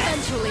let up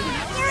eventually.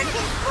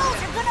 Burican's blows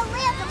are gonna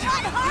land a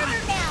lot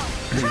harder now!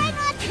 Try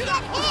not to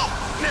get hit!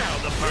 Now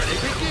the party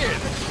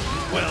begins.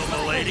 Well,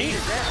 milady,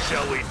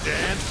 shall we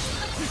dance?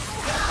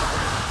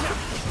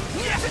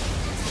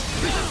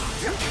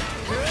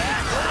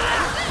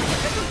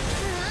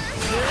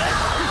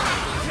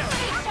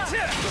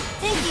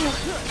 Thank you.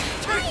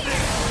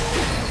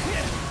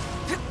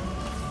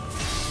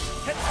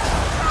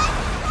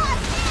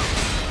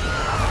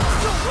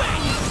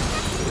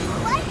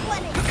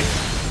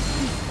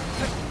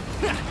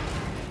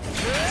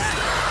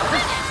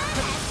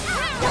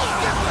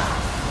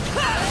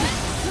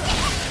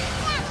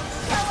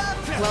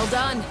 Well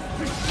done.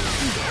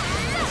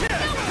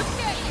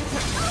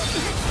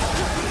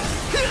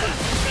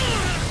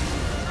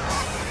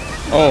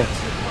 Oh.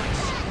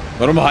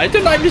 Warum heilt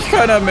denn eigentlich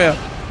keiner mehr?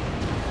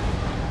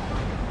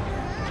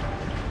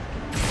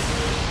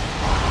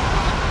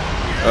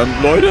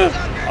 Leute?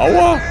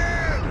 Aua!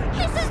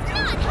 This is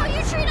not how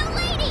you treat a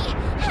lady!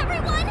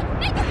 Everyone,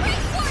 make a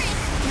break for it!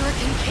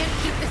 Hurricane can't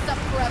keep this up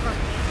forever.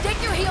 Dig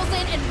your heels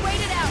in and wait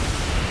it out.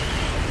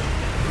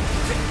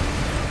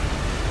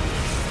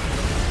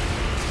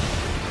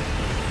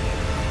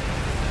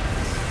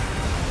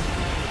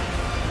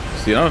 Was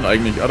ist die anderen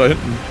eigentlich? Ah, da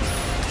hinten.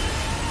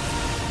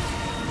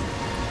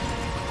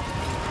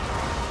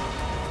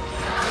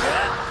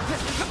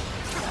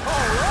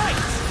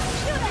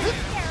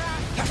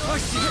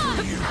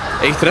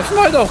 Ey, ich treffe ihn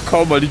halt auch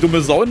kaum, weil die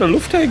dumme Sau in der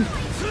Luft hängt.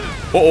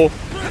 Oh oh.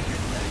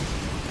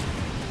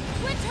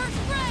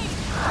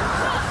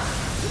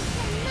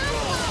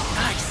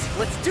 Nice.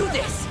 Let's do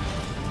this.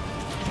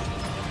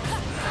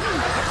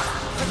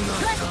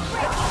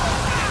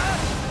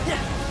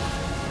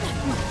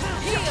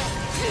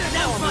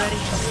 Now I'm ready.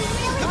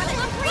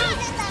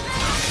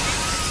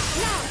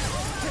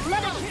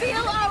 Let us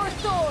feel our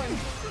thorn.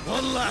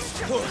 One last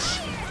push.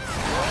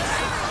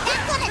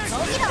 That's what it's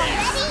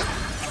already?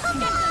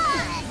 Come on!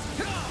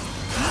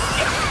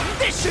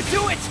 This should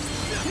do it.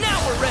 Now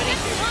we're ready.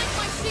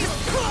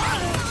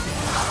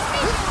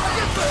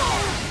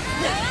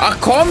 Ach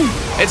komm!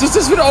 Jetzt ist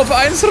es wieder auf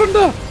 1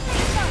 runter!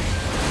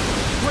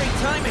 Great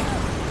timing.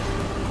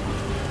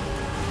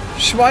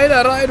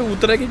 Schweinerei, du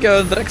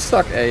dreckiger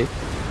Drecksack, ey.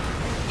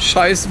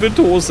 Scheiß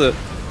Windhose.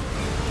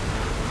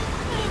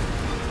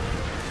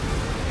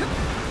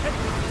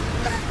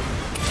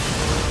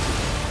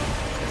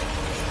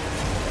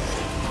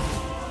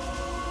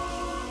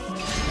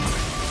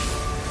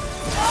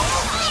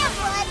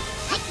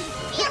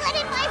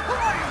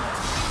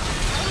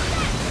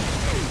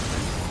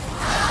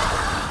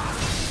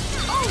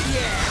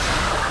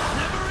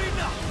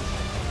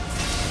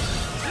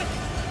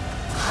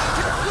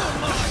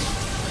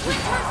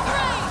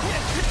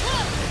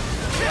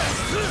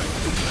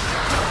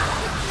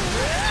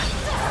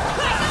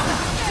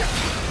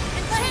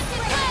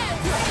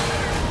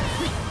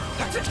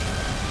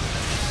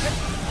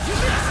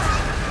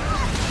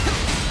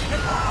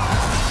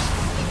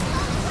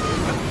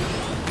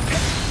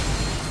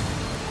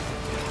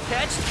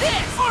 Catch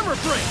this! Armor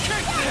break!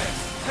 Kick this!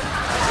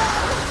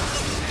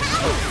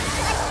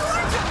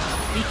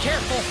 Be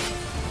careful!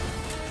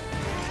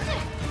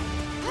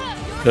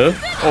 Huh?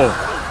 Oh.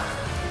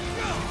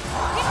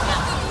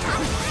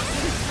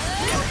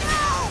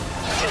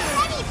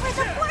 Ready for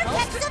the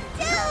vortex of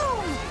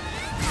doom!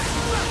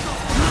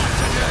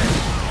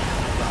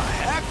 The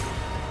heck?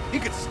 He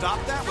could stop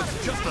that with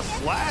just a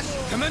slash?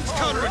 Commence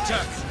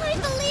counterattack! I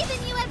believe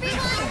in you,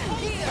 everyone!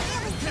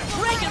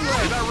 Dragon You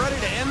Leg! not ready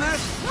to end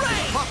this?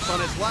 Puff's on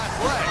his last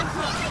leg.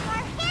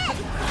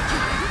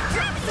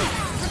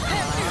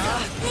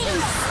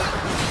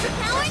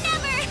 Now or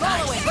never!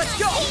 Follow it, let's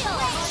go! Heal.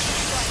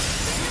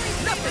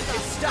 Nothing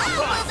can stop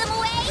Pull us! them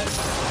away!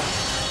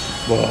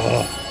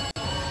 Boah.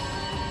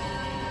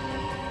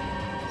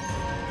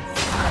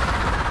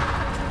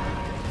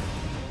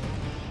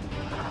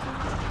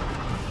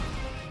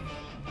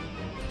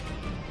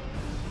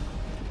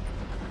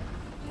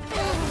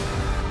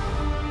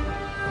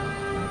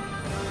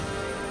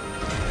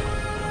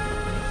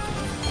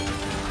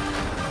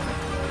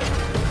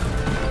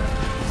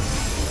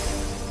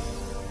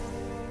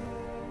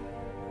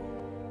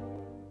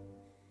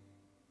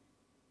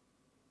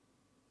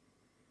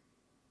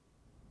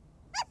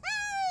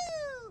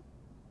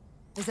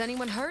 Is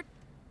anyone hurt?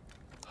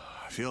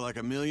 I feel like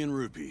a million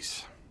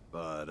rupees.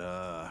 But,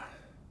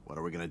 what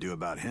are we gonna do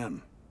about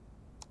him?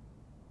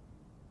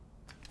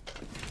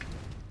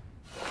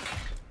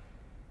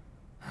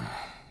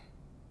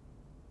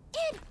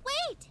 Ed,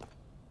 wait!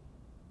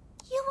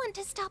 You want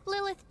to stop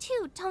Lilith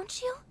too,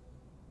 don't you?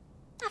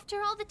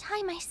 After all the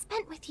time I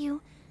spent with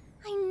you,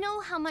 I know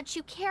how much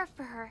you care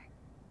for her.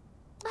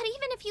 But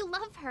even if you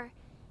love her,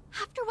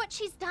 after what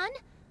she's done,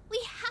 we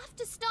have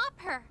to stop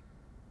her.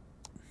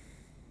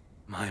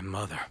 My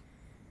mother,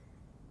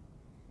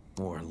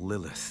 or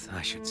Lilith,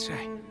 I should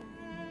say,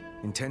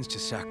 intends to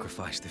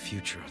sacrifice the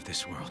future of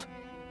this world.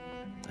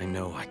 I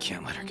know I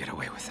can't let her get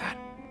away with that.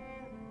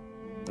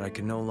 But I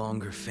can no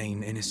longer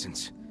feign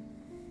innocence.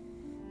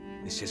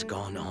 This has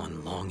gone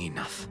on long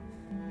enough.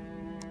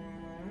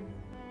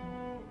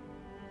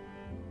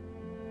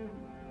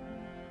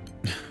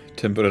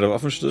 Temporärer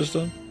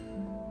Waffenstillstand?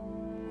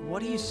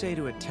 What do you say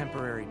to a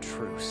temporary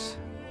truce?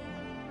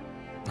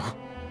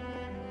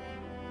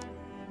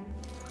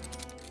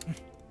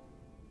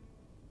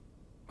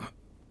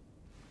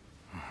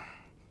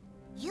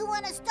 You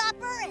want to stop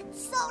her, and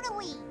so do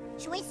we.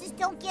 Choices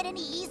don't get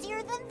any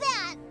easier than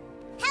that.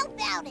 How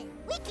about it?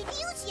 We could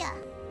use ya.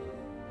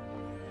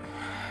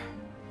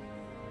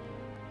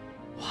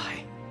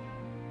 Why?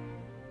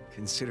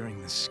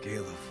 Considering the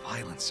scale of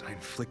violence I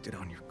inflicted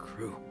on your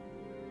crew.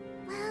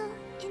 Well,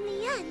 in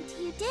the end,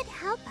 you did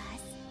help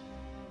us.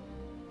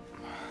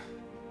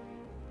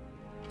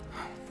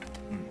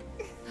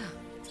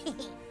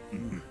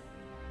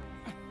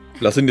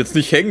 Lass ihn jetzt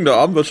nicht hängen, der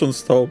Arm wird schon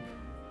taub.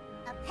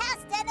 A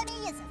past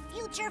enemy is a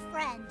future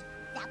friend.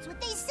 That's what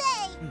they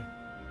say.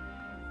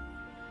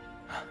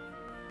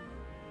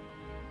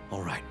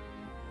 All right.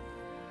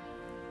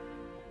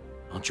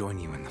 I'll join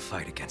you in the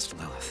fight against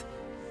Lilith.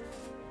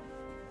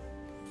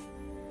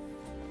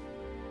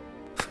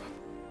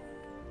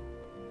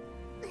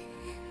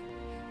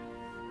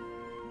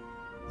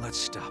 Let's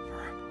stop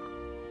her.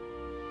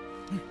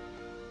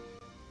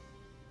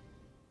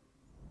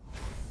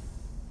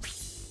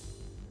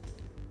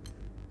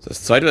 Das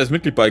heißt, Zeit als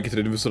Mitglied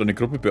beigetreten, wirst du deine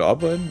Gruppe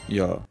bearbeiten?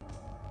 Ja.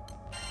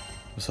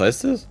 Was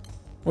heißt das?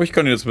 Oh, ich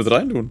kann ihn jetzt mit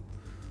rein tun.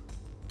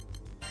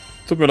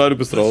 Tut mir leid, du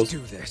bist raus.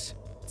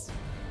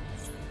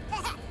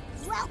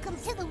 Welcome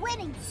to the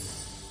winning.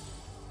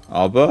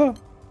 Aber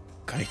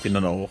kann ich den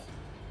dann auch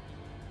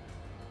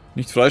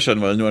nicht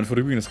freischalten, weil er nur ein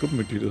vorübergehendes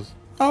Gruppenmitglied ist.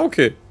 Ah,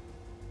 okay.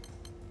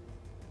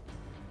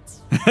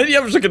 Die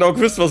haben schon genau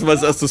gewusst, was man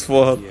als erstes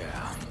vorhat. Yeah,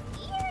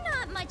 You're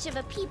not much of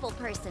a people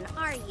person,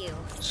 are you?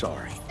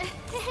 sorry.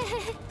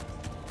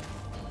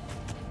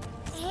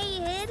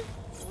 Hey, Ed.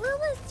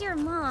 Lilith's your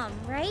mom,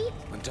 right?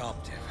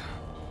 Adoptive.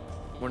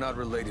 We're not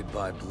related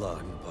by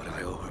blood, but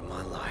I owe her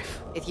my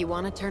life. If you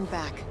want to turn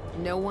back,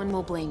 no one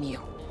will blame you.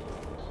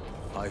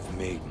 I've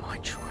made my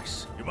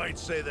choice. You might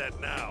say that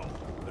now,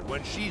 but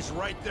when she's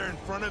right there in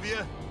front of you,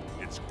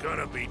 it's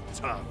gonna be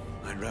tough.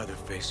 I'd rather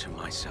face her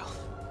myself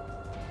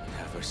and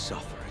have her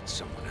suffer at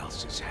someone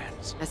else's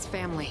hands. As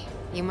family,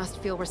 you must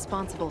feel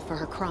responsible for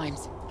her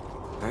crimes.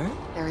 Huh?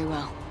 Very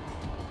well.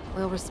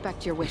 We'll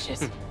respect your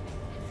wishes.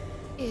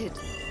 Id.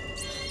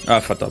 Ah,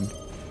 verdammt.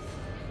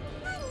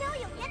 I know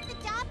you'll get the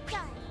job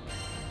done.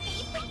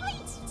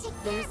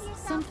 There's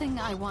something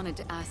I wanted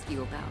to ask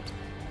you about.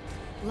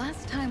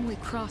 Last time we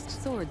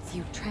crossed swords,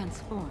 you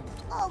transformed.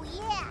 Oh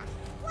yeah.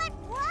 What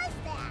was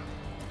that?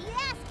 If you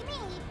ask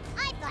me,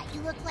 I thought you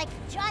looked like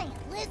a giant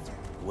lizard.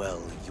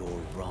 Well,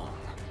 you're wrong.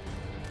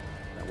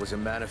 That was a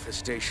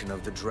manifestation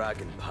of the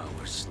dragon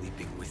power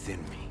sleeping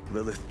within me.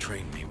 Lilith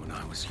trained me when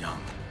I was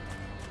young.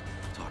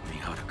 Taught me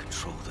how to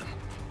control them.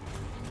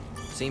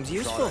 Seems Thought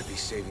useful. I'd be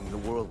saving the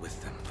world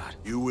with them, but...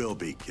 You will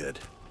be, kid.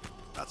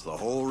 That's the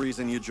whole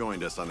reason you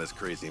joined us on this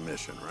crazy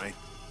mission, right?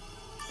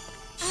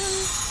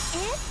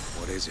 Ed?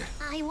 What is it?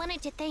 I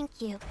wanted to thank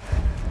you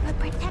for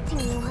protecting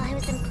me while I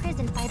was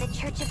imprisoned by the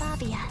Church of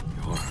Avia.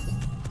 You're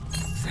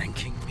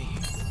thanking me?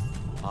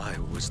 I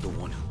was the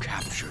one who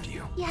captured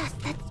you. Yes,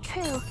 that's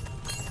true.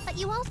 But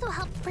you also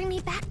helped bring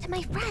me back to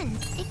my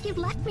friends. If you'd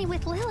left me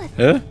with Lilith,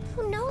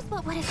 who knows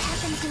what would have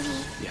happened to me?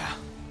 Yeah,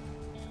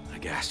 I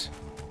guess.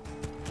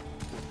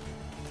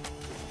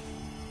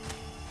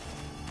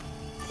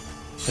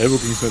 Hey, wo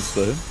ging's jetzt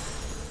dahin?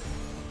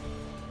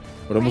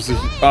 Oder muss ich...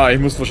 Ah, ich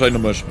muss wahrscheinlich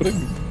nochmal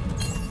springen.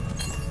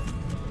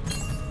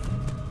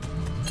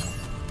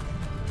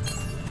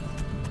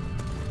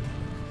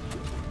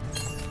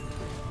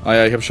 Ah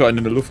ja, ich habe schon einen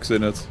in der Luft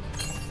gesehen jetzt.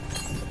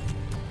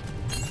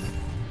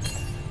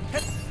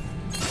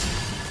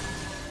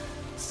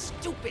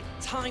 Stupid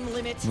time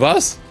limit.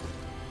 Was?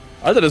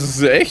 Alter, das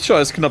ist ja echt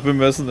scheiß knapp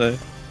bemessen, ey.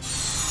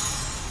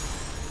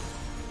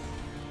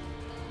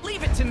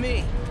 Leave it to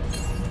me.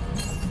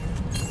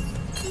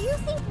 Do you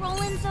think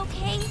Roland's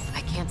okay?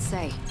 I can't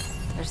say.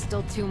 There's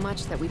still too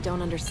much that we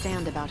don't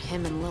understand about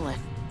him and Lilith.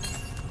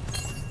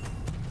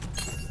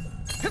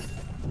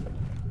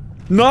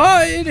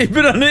 Nein, ich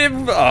bin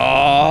daneben.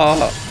 Ah.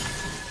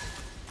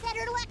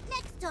 Better luck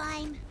next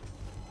time.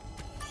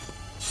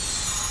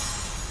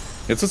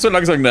 Jetzt ist so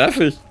langsam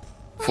nervig.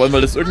 Vor allem,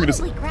 weil das irgendwie das...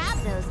 Probably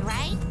grab those,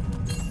 right?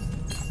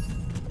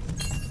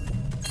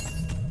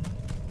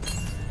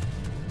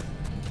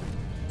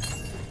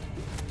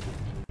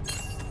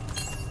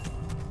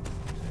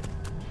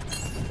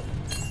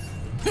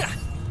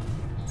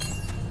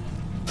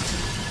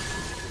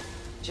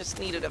 Just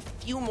needed a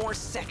few more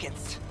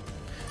seconds.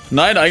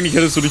 Nein, eigentlich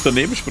hättest du nicht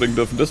daneben springen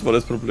dürfen. Das war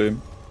das Problem.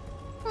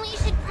 We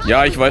should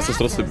Ja, ich probably weiß das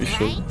grab trotzdem those, nicht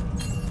schon. right?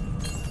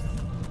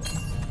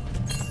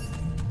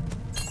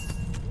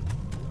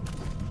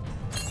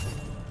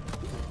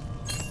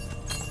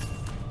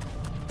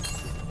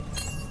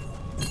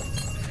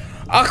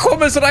 Ach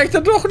komm, es reicht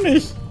ja doch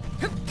nicht.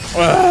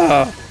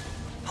 Ah.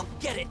 I'll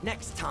get it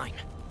next time.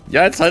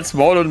 Ja, jetzt halt's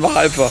Maul und mach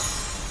einfach.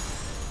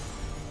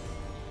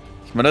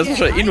 Ich meine, da ist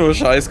wahrscheinlich eh nur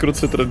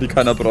Scheißgrütze drin, die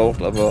keiner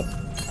braucht, aber...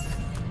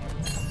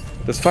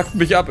 Das fuckt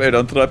mich ab, ey.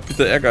 Dann treibt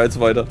bitte Ehrgeiz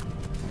weiter.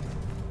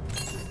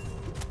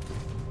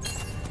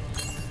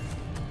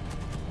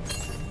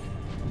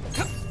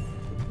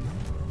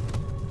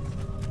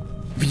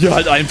 Wie er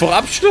halt einfach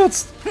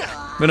abstürzt,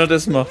 wenn er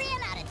das macht. Ran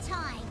out of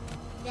time.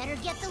 Better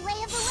get the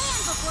lay of the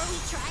land before we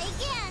try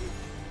again.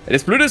 Ey,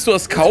 das Blöde ist, du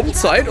hast kaum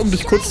Zeit, um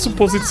dich kurz zu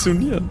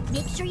positionieren.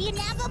 Make sure you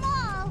nab them all.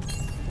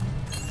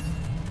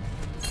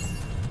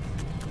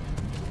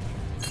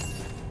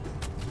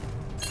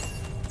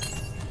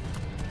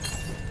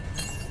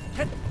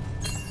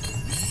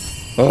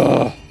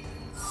 Ah.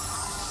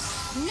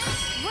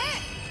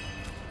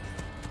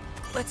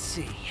 Let's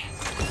see.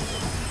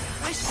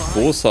 Nice find.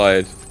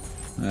 Bosheit.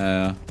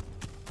 Ja.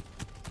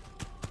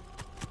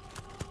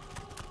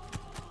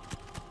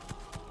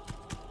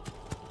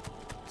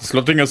 Die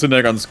Slot-Dinger sind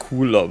ja ganz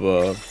cool,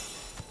 aber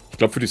ich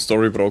glaube, für die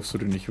Story brauchst du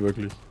die nicht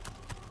wirklich.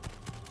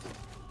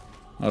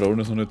 Ah, da unten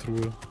ist noch eine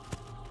Truhe.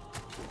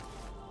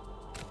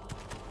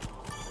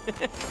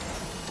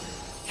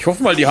 Ich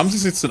hoffe mal, die haben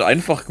es jetzt nicht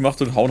einfach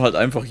gemacht und hauen halt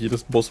einfach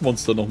jedes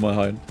Bossmonster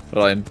nochmal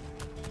rein.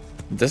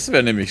 Und das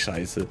wäre nämlich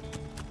scheiße.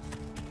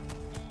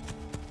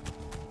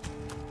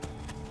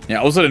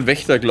 Ja, außer den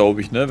Wächter,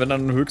 glaube ich, ne? Wenn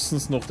dann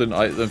höchstens noch den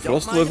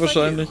Frostwolf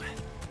wahrscheinlich.